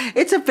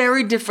it's a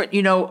very different,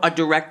 a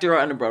director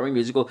on a Broadway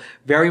musical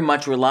very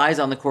much relies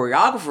on the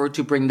choreographer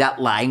to bring that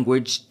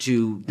language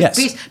to the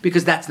piece,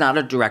 because that's not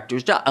a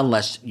director's job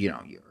unless, you're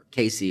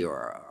Casey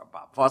or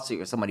Bob Fosse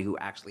or somebody who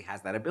actually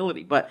has that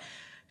ability. But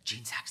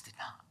Gene Saks did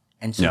not.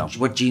 And so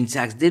what Gene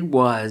Saks did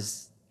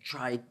was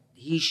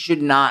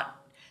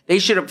They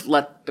should have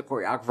let the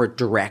choreographer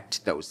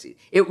direct those scenes.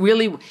 It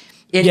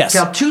Yes.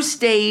 felt too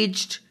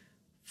staged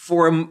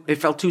for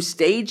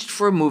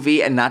a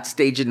movie and not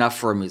staged enough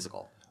for a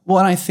musical. Well,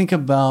 and I think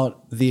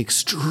about the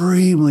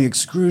extremely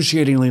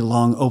excruciatingly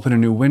long open a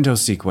new window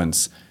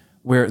sequence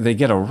where they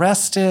get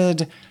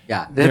arrested.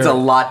 Yeah, there's a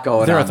lot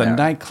going on. They're at the there.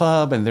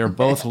 nightclub and they're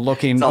both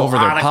looking It's a over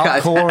their lot of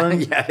cuts. popcorn.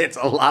 Yeah, it's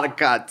a lot of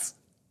cuts.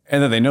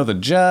 And then they know the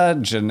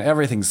judge and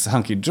everything's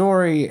hunky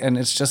dory. And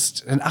it's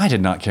just, and I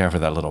did not care for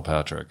that little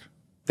Patrick.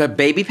 The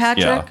baby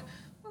Patrick? Yeah.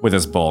 With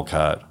his bowl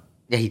cut.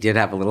 Yeah, he did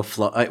have a little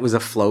flow. It was a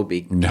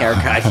Floby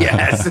haircut,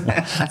 yes.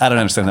 I don't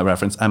understand that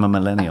reference. I'm a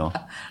millennial.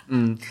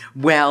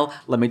 Well,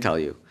 let me tell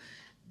you.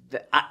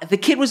 The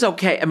kid was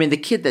okay. I mean, the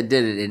kid that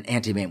did it in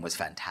Auntie Mame was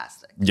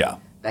fantastic. Yeah.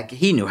 Like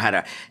he knew how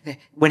to.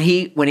 When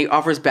he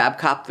offers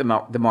Babcock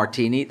the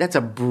martini, that's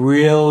a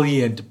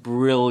brilliant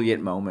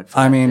moment. For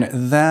I that mean, kid.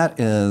 that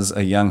is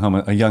a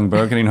young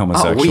burgeoning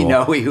homosexual. we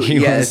know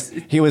yes.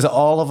 He was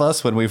all of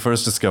us when we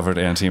first discovered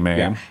Auntie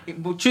Mame. Yeah.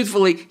 Well,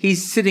 truthfully,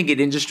 he's sitting at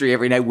industry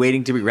every night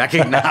waiting to be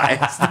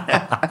recognized.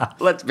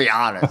 Let's be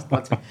honest.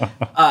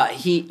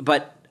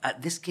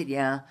 This kid,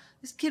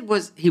 this kid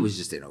was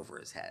just in over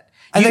his head.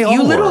 And they all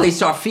You were. literally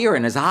saw fear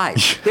in his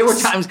eyes. There were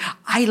times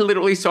I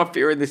literally saw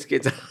fear in this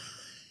kid's eyes.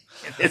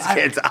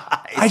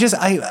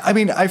 I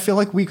mean, I feel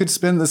like we could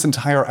spend this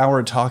entire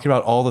hour talking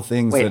about all the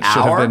things that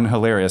should have been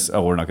hilarious.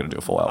 Oh, we're not going to do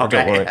a full hour.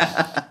 Okay. Don't worry.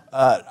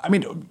 I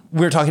mean,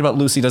 we're talking about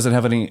Lucy doesn't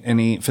have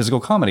any physical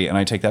comedy, and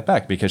I take that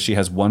back because she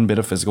has one bit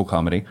of physical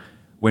comedy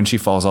when she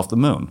falls off the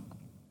moon.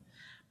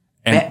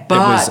 And it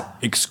was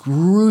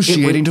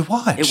excruciating to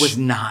watch. It was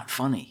not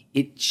funny.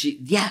 She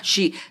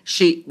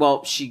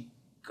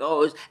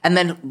goes, and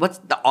then what's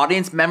the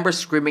audience member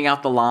screaming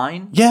out the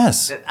line?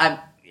 Yes.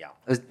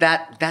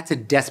 That's a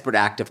desperate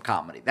act of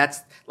comedy.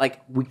 That's like,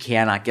 we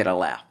cannot get a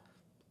laugh.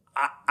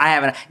 I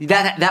haven't.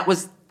 That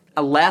was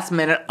a last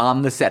minute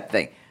on the set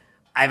thing.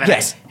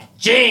 Yes.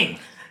 Gene,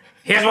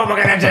 here's what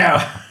we're gonna do.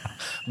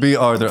 B.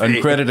 Arthur,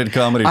 uncredited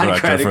comedy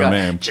director for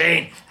Mame.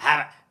 Gene,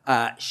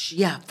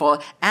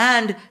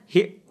 and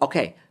here.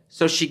 Okay,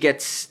 so she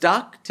gets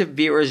stuck to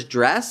Vera's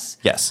dress.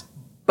 Yes.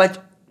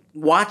 But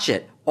watch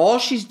it. All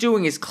she's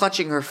doing is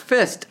clutching her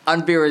fist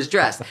on Vera's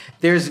dress.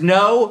 There's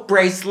no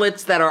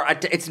bracelets that are.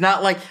 It's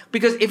not like,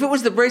 because if it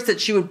was the bracelet,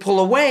 she would pull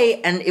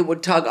away and it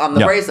would tug on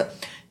the bracelet.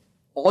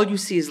 All you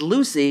see is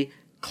Lucy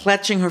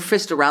clutching her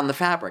fist around the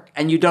fabric,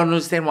 and you don't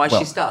understand why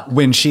she's stuck.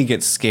 When she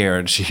gets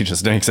scared, she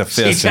just makes a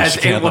fist and she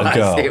can't let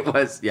go. It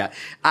was, yeah.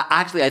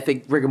 Actually, I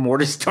think rigor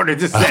mortis started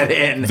to set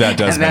in. That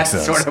does and make that's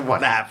sense. sort of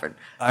what happened.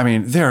 I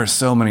mean, there are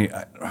so many.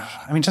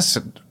 I mean, just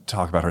to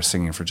talk about her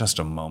singing for just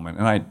a moment,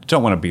 and I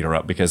don't want to beat her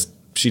up because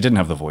she didn't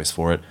have the voice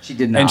for it. She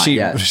did not. And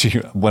yes.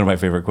 One of my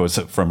favorite quotes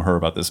from her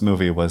about this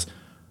movie was,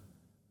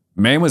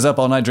 "Mame was up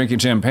all night drinking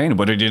champagne.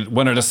 What did you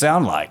want her to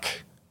sound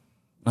like?"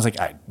 I was like,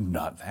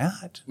 not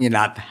that. You're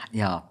not that.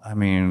 Yeah. I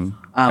mean,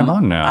 come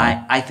on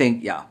now. I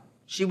think, yeah.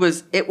 She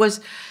wasn't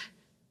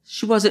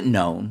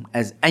known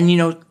as,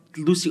 and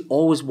Lucy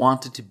always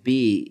wanted to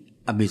be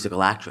a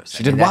musical actress.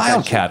 She did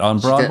Wildcat on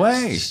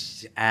Broadway.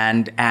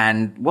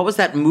 And what was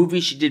that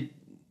movie she did,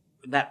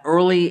 that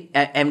early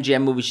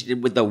MGM movie she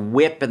did with the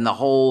whip and the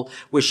whole,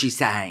 where she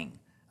sang?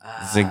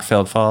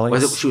 Ziegfeld Follies?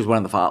 Was it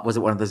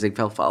one of the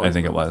Ziegfeld Follies? I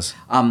think it was.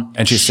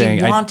 And she's saying,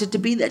 she wanted to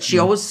be that. She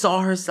always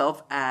saw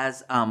herself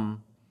as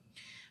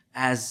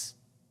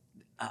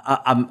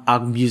a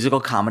musical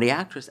comedy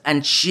actress,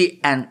 and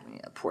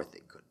poor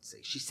thing couldn't sing.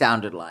 She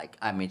sounded like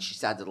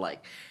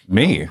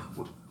me.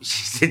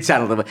 She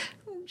sounded a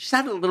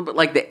little bit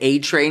like the A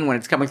Train when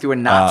it's coming through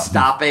and not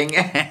stopping,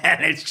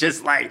 and it's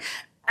just like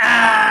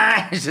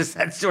it's just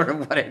that's sort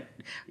of what it.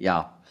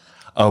 Yeah.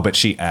 Oh, but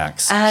she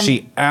acts.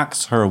 She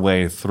acts her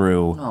way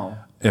through.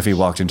 If he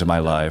walked into my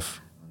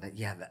life.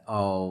 Yeah.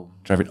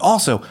 Driving.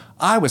 Also,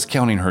 I was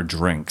counting her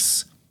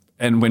drinks.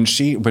 And when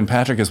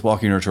Patrick is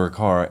walking her to her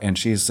car and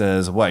she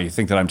says, "What, you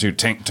think that I'm too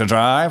tink to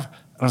drive?"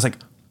 And I was like,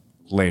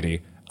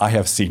 "Lady, I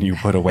have seen you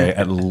put away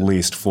at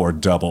least 4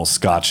 double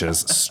scotches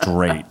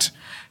straight."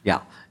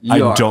 Yeah. I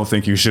don't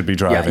think you should be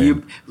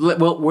driving. Yeah,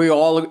 we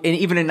all, and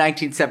even in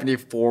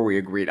 1974, we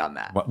agreed on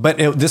that. But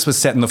this was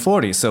set in the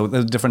 40s, so it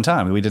was a different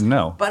time. We didn't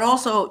know. But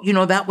also,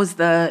 that was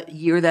the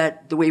year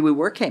that The Way We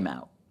Were came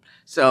out.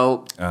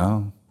 So,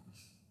 wow.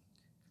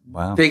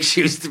 Big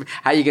shoes.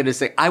 How are you going to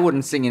sing? I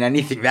wouldn't sing in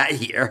anything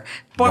that year.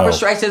 Barbra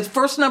Streisand's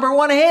first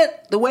 #1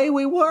 hit, The Way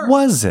We Were.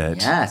 Was it?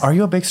 Yes. Are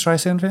you a big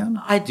Streisand fan?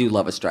 I do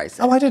love a Streisand.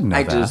 Oh, I didn't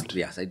know that.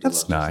 Yes, I do.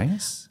 That's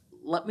nice.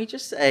 Let me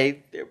just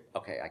say,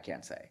 I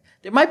can't say.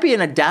 There might be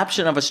an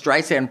adaptation of a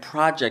Streisand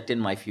project in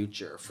my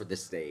future for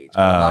this stage.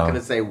 But I'm not going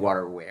to say what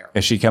or where.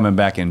 Is she coming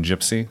back in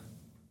Gypsy?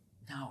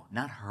 No,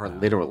 not her,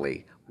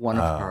 literally. One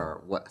of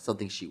her,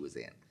 something she was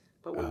in.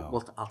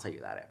 But I'll tell you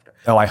that after.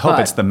 Oh, I hope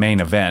it's the main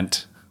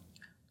event.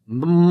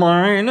 The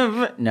main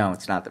event? No,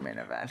 it's not the main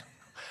event.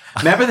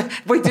 Remember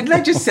that? Wait, didn't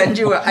I just send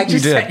you? I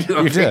just sent you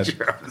a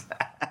picture of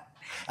that.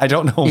 I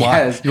don't know why.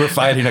 Yes. You were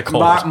fighting a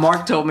cold.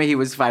 Mark told me he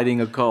was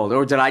fighting a cold.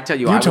 Or did I tell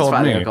you I was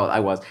fighting a cold? I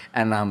was.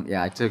 And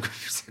I took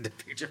a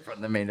picture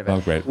from the main event.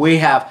 Oh, great.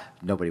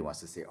 Nobody wants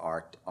to see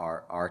our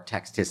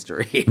text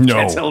history. No.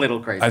 It's a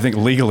little crazy. I think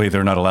legally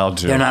they're not allowed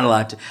to. They're not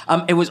allowed to.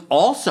 It was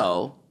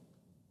also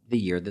the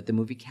year that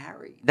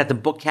the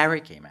book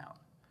Carrie came out.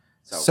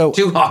 So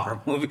 2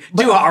 horror movies,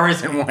 2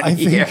 horrors in one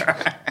year.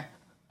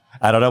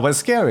 I don't know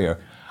what's scarier.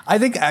 I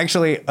think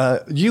actually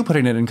you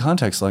putting it in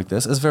context like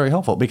this is very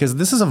helpful because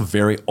this is a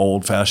very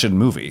old-fashioned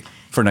movie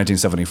for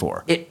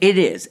 1974. It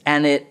is,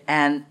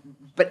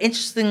 but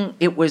interesting.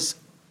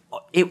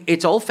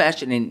 It's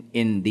old-fashioned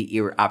in the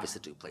era. Obviously,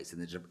 it took place in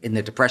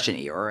the Depression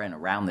era and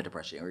around the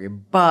Depression era.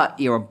 But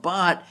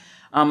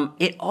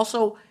it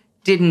also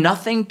did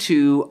nothing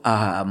to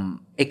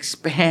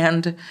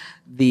expand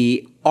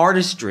the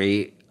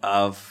artistry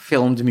of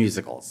filmed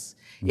musicals.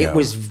 No. It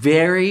was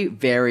very,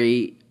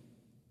 very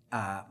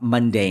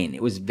mundane.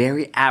 It was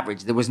very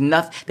average. There was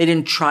nothing. They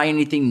didn't try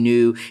anything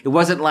new. It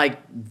wasn't like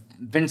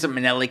Vincent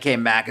Minnelli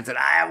came back and said,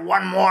 "I have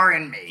one more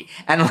in me,"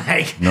 and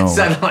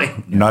suddenly,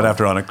 not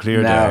after On a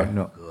Clear Day.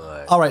 No,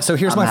 good. All right, so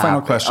here's my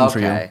final question for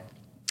you. Okay.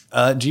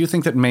 Do you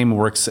think that Mame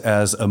works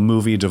as a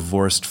movie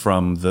divorced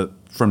from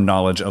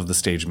knowledge of the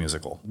stage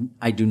musical?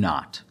 I do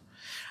not.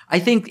 I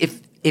think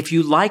if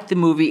you like the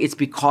movie, it's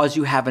because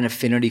you have an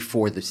affinity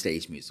for the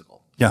stage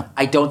musical. Yeah.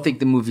 I don't think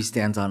the movie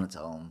stands on its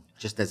own,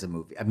 just as a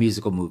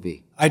musical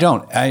movie. I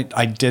don't. I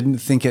didn't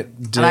think it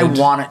did. And I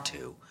want it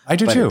to. I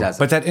do too.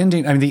 But that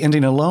ending, the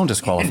ending alone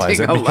disqualifies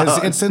it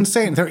because it's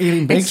insane. They're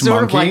eating baked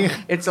monkey.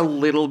 It's a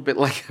little bit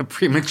like a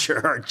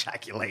premature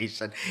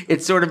ejaculation.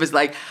 It sort of is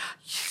like,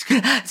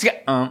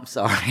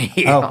 sorry.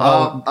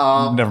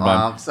 Never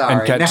mind.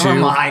 Sorry. Never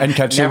mind. And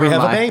catch you, we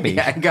have a baby.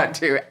 Yeah, I got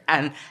to.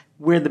 And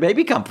where'd the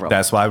baby come from?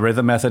 That's why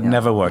rhythm method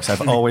never works.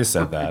 I've always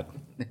said that.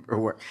 Never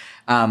worked.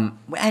 And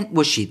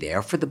was she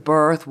there for the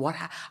birth?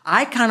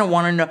 I kind of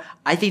want to know.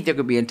 I think there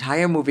could be an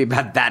entire movie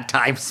about that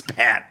time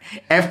span.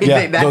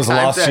 Everything those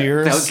lost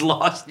years. Those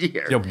lost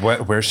years. Yeah,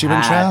 where's she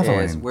been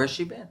traveling? Where's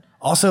she been?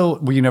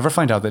 Also, you never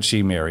find out that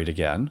she married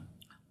again.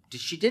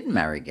 She didn't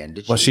marry again,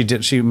 did she? Well, she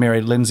did. She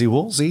married Lindsay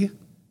Woolsey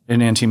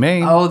in Auntie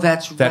Mame. Oh,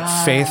 that's right.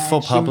 That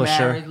faithful publisher. She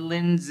married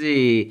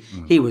Lindsay.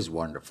 He was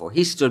wonderful.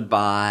 He stood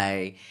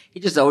by. He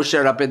just always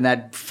showed up in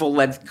that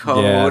full-length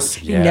coat. Yes,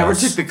 he never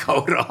took the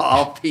coat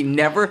off. He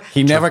never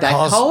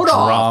caused coat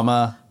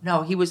drama. Off.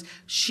 No,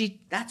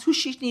 that's who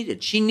she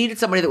needed. She needed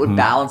somebody that would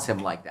balance him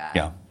like that.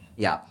 Yeah.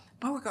 Yeah.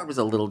 Beauregard was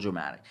a little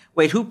dramatic.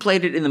 Wait, who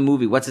played it in the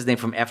movie? What's his name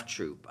from F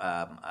Troop?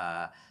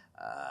 I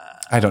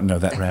don't know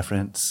that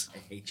reference. I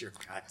hate your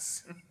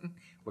guts.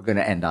 We're going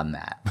to end on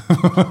that.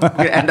 We're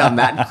going to end on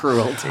that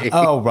cruelty.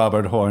 Oh,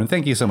 Robert Horn,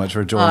 thank you so much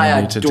for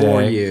joining me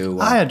today.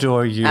 I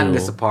adore you. And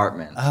this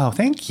apartment. Oh,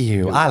 thank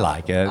you. I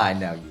like it. I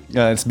know you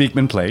do. It's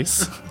Beekman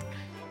Place.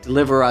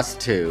 Deliver us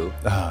too.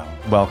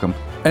 Welcome.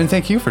 And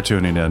thank you for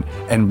tuning in.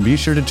 And be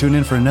sure to tune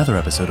in for another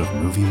episode of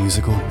Movie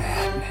Musical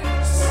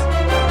Madness.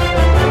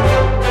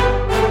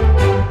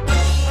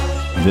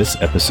 This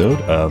episode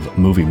of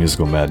Movie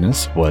Musical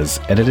Madness was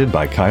edited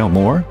by Kyle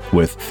Moore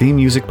with theme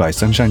music by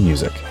Sunshine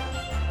Music.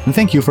 And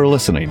thank you for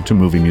listening to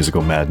Movie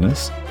Musical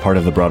Madness, part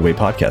of the Broadway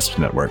Podcast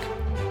Network.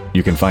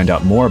 You can find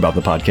out more about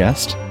the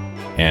podcast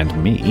and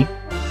me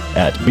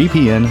at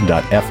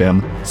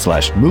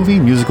bpn.fm/Movie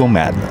Musical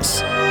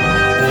Madness.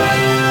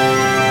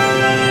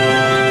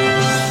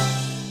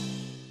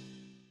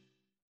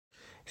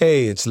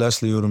 Hey, it's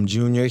Leslie Odom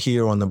Jr.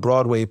 here on the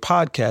Broadway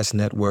Podcast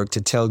Network to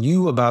tell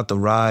you about the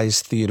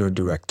Rise Theater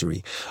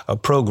Directory, a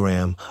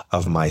program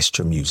of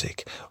Maestro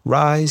Music.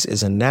 Rise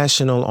is a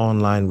national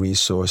online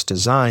resource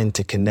designed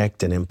to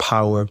connect and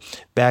empower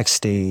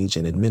backstage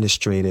and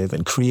administrative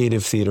and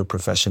creative theater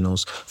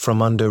professionals from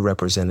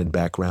underrepresented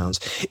backgrounds.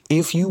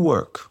 If you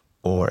work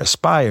or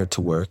aspire to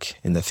work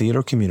in the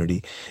theater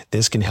community,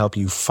 this can help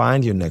you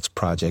find your next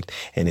project.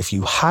 And if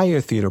you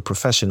hire theater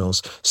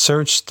professionals,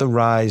 search the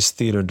Rise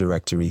Theater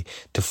Directory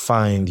to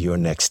find your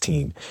next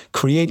team.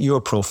 Create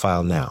your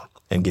profile now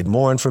and get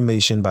more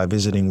information by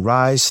visiting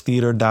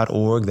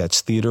risetheater.org. That's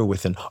theater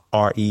with an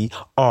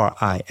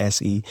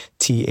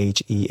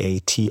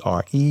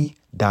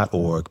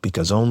RERISETHEATRE.org,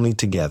 because only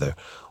together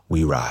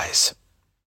we rise.